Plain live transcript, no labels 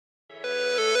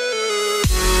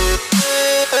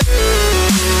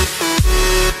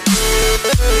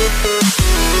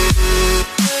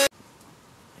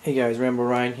Hey guys, Rambo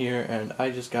Ryan here, and I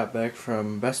just got back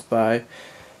from Best Buy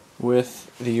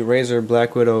with the Razer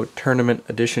BlackWidow Tournament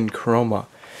Edition Chroma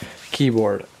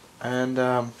keyboard. And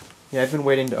yeah, I've been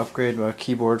waiting to upgrade my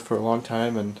keyboard for a long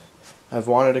time, and I've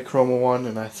wanted a Chroma one,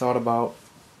 and I thought about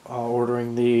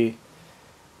ordering the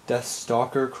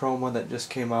Deathstalker Chroma that just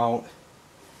came out,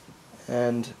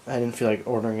 and I didn't feel like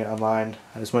ordering it online.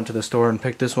 I just went to the store and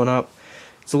picked this one up.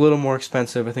 It's a little more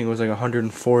expensive. I think it was like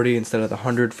 $140 instead of the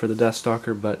 $100 for the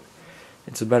Deathstalker, but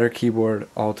it's a better keyboard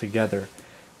altogether.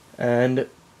 And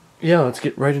yeah, let's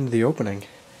get right into the opening.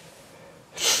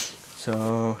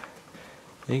 So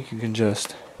I think you can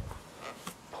just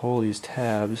pull these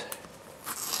tabs.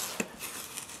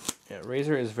 Yeah,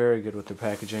 Razer is very good with their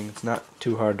packaging. It's not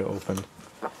too hard to open.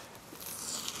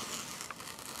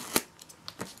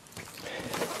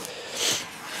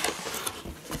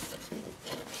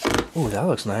 Ooh, that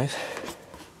looks nice.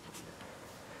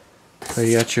 So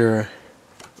you got your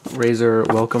Razer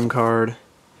welcome card.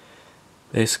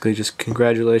 Basically just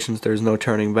congratulations, there's no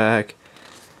turning back.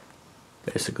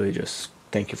 Basically just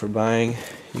thank you for buying.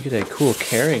 You get a cool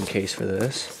carrying case for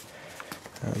this.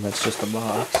 That's just a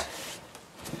box.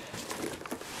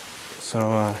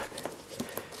 So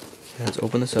let's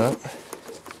open this up.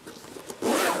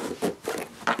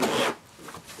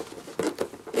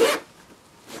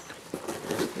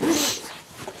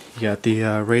 You got the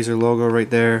Razer logo right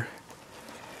there.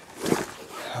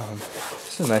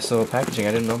 This is a nice little packaging.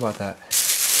 I didn't know about that.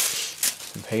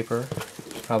 Some paper.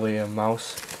 Probably a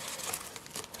mouse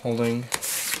holding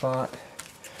spot.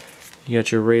 You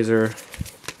got your Razer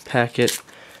packet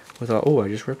with all. Oh, I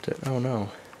just ripped it. Oh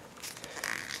no.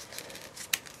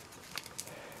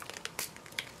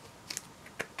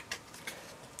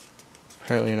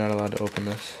 Apparently, you're not allowed to open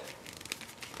this.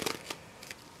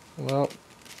 Well.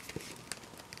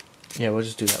 Yeah, we'll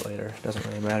just do that later. It doesn't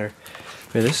really matter.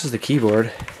 Okay, this is the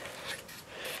keyboard.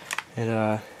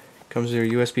 It comes with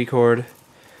your USB cord.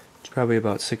 It's probably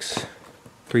about 6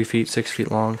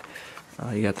 feet long.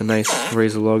 You got the nice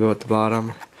Razer logo at the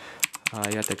bottom.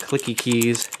 You got the clicky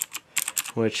keys,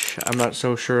 which I'm not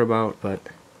so sure about, but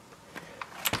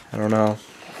I don't know.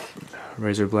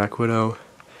 Razer BlackWidow.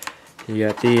 You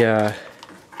got the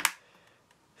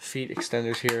feet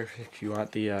extenders here if you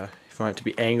want it to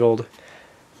be angled.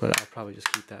 But I'll probably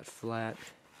just keep that flat.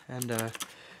 And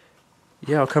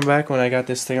yeah, I'll come back when I got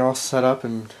this thing all set up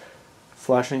and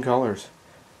flashing colors.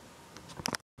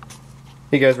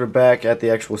 Hey guys, we're back at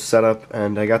the actual setup,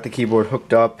 and I got the keyboard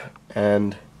hooked up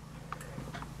and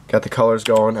got the colors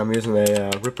going. I'm using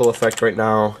a ripple effect right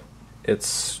now.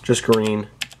 It's just green.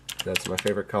 That's my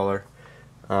favorite color.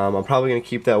 I'm probably going to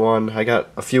keep that one. I got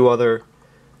a few other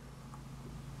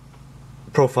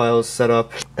profiles set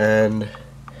up, and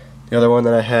the other one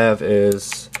that I have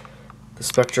is the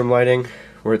spectrum lighting,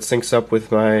 where it syncs up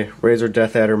with my Razer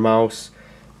Death Adder mouse,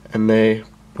 and they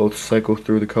both cycle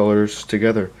through the colors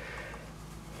together.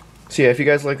 So yeah, if you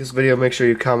guys like this video, make sure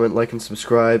you comment, like, and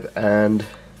subscribe, and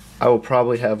I will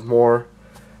probably have more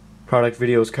product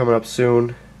videos coming up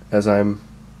soon, as I'm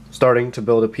starting to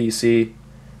build a PC,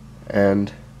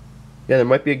 and yeah, there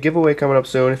might be a giveaway coming up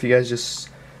soon if you guys just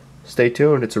stay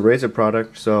tuned. It's a Razer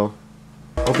product, so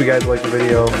hope you guys like the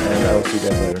video, and I will see you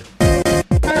guys later.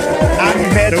 I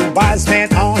met a wise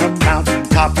man on a mountain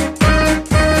top,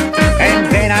 and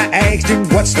then I asked him,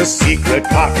 what's the secret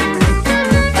pot?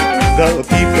 The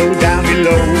people down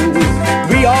below,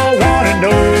 we all want to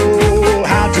know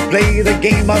how to play the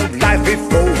game of life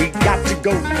before we got to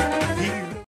go.